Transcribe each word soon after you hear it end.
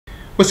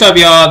What's up,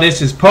 y'all?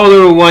 This is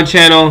Polar One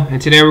Channel,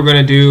 and today we're going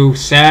to do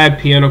sad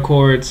piano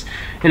chords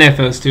in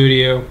FL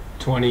Studio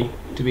 20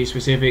 to be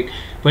specific.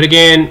 But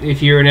again,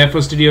 if you're in FL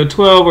Studio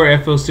 12 or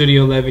FL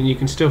Studio 11, you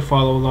can still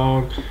follow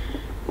along.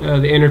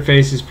 The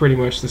interface is pretty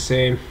much the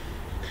same.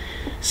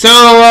 So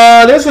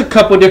there's a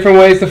couple different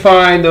ways to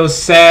find those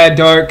sad,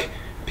 dark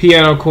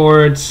piano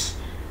chords.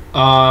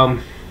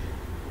 We're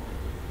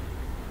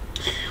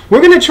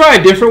going to try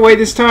a different way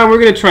this time.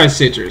 We're going to try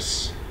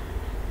citrus.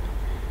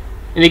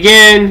 And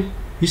again,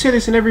 you say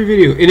this in every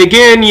video. And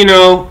again, you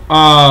know,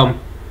 I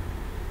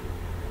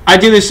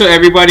do this so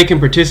everybody can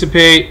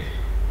participate.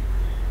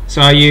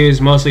 So I use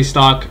mostly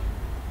stock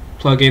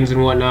plugins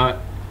and whatnot.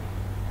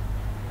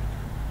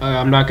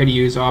 I'm not going to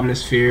use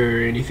Omnisphere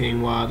or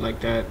anything wild like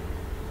that.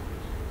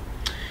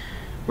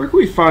 Where can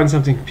we find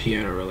something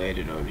piano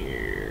related on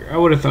here? I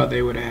would have thought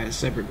they would have had a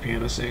separate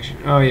piano section.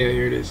 Oh yeah,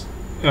 here it is.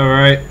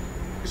 Alright,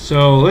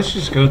 so let's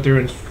just go through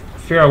and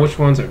figure out which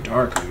ones are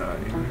dark or not.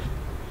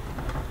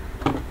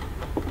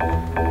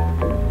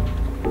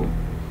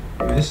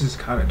 This is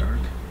kind of dark.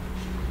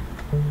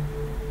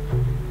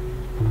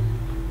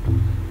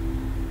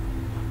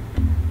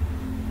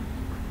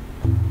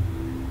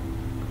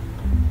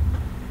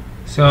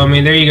 So, I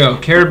mean, there you go.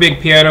 Carabig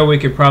piano, we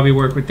could probably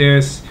work with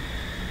this.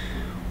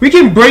 We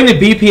can bring the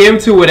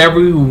BPM to whatever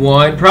we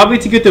want. Probably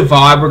to get the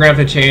vibe, we're going to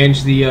have to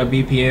change the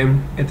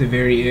BPM at the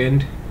very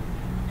end.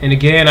 And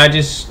again, I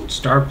just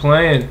start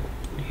playing.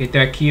 Hit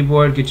that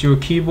keyboard, get you a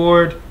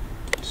keyboard,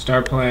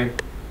 start playing.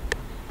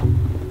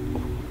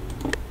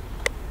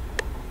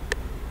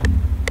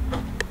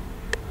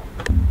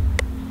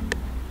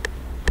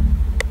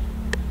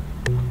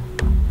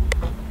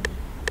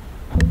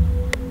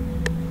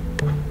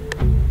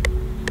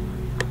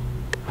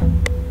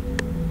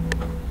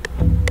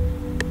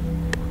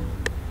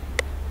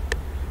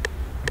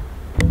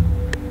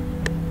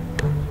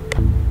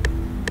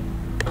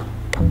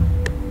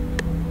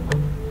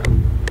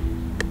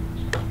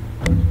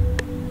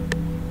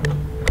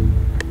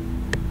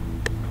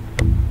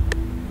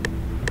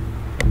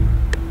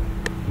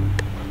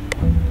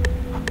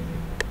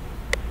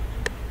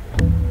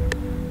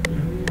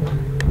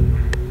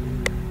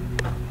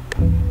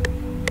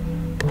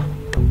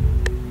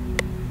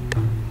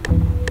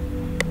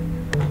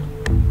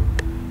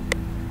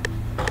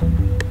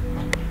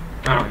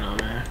 I don't know,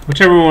 man.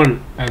 Whichever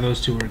one out of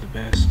those two are the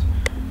best.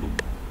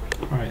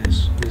 Alright,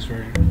 this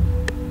version.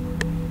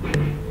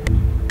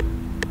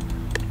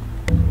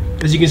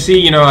 As you can see,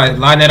 you know, I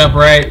lined that up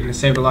right and it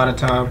saved a lot of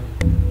time.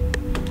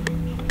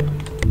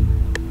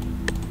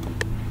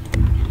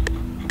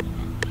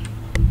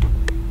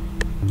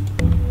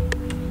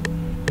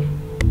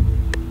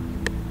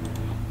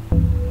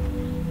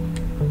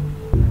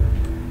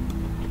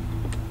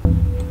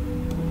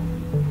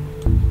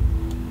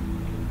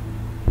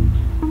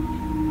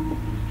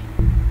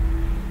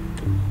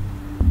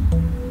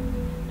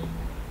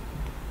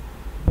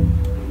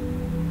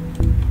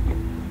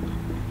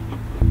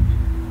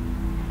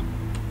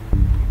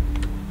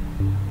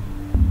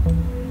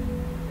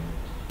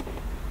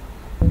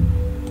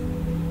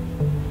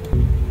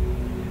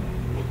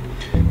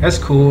 That's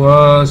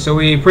cool. So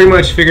we pretty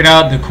much figured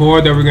out the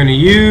chord that we're going to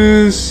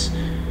use.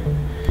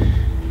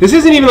 This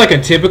isn't even like a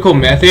typical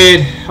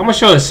method. I'm going to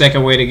show a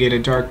second way to get a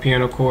dark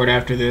piano chord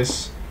after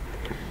this.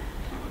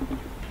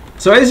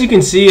 So as you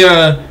can see,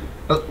 the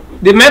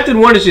method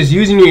one is just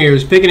using your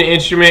ears, picking an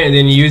instrument and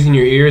then using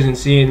your ears and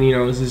seeing, you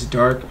know, is this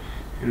dark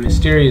and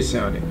mysterious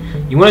sounding.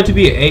 You want it to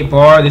be an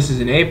 8-bar. This is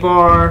an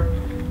 8-bar.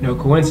 No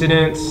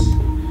coincidence.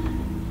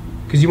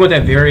 Because you want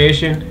that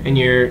variation in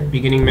your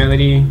beginning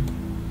melody.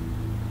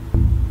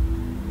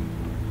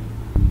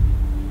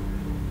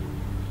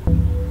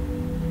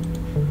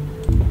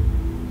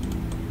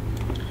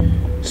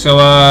 So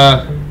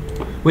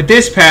with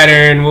this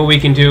pattern, what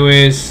we can do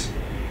is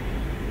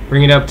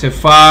bring it up to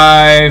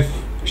 5.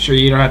 Sure,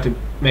 you don't have to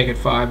make it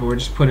 5, but we're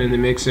just putting it in the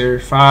mixer.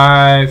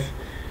 5.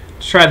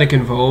 Let's try the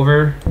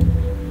convolver.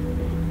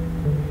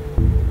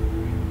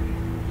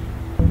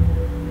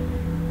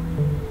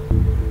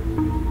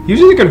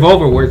 Usually the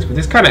convolver works, but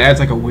this kind of adds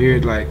like a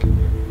weird like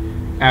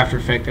after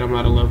effect that I'm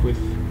not in love with.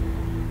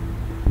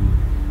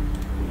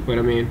 What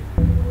I mean.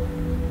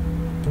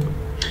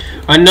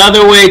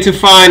 Another way to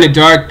find a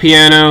dark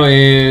piano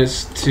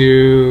is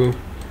to,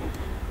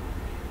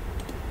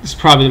 this is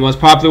probably the most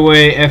popular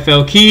way,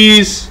 FL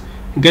keys.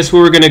 And guess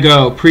where we're going to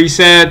go?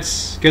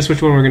 Presets. Guess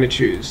which one we're going to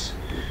choose?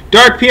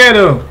 Dark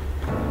piano.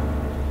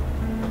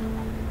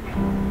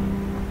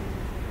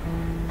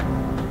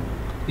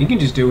 You can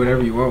just do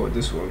whatever you want with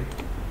this one.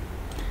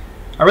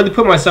 I really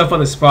put myself on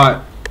the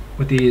spot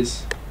with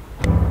these.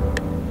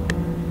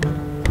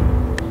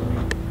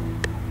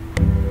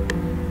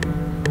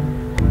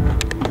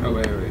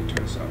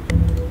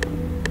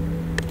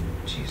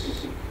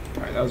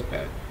 That was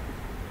bad.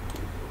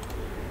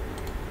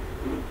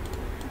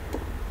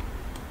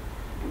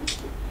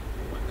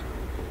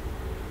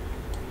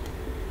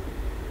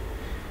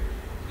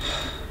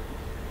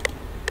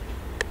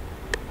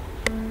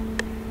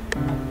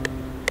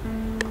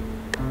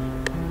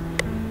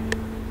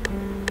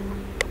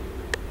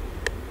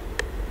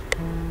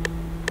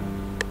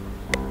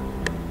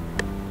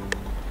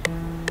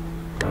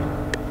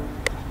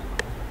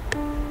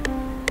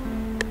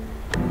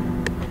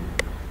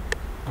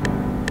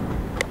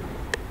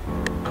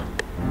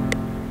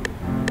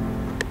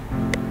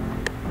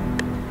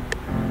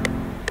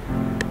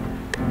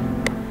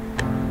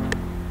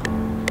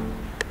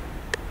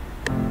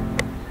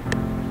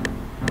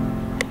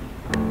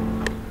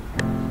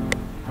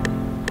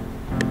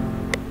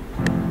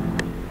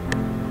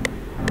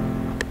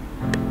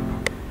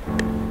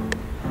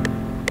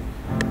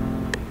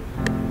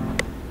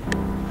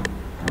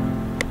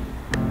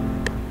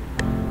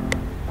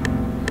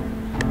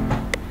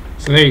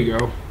 So there you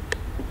go.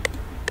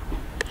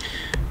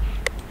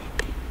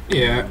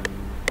 Yeah.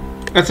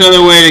 That's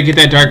another way to get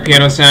that dark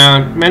piano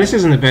sound. Man, this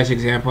isn't the best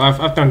example.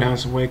 I've thrown down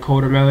some way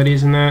colder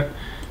melodies than that.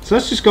 So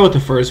let's just go with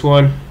the first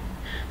one.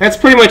 That's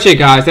pretty much it,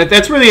 guys.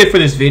 That's really it for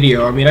this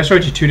video. I mean, I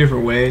showed you 2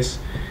 different ways.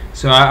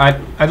 So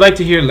I'd like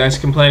to hear less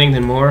complaining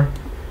than more.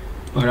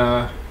 But,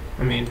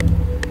 I mean...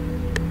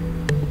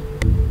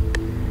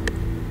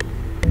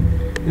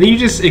 And then you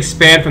just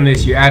expand from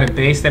this. You add a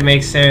bass that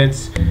makes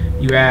sense.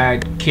 You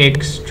add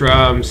kicks,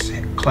 drums,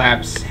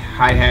 claps,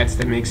 hi-hats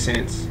that make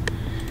sense.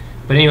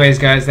 But anyways,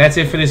 guys, that's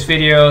it for this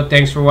video.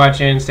 Thanks for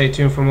watching. Stay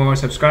tuned for more.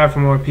 Subscribe for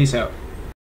more. Peace out.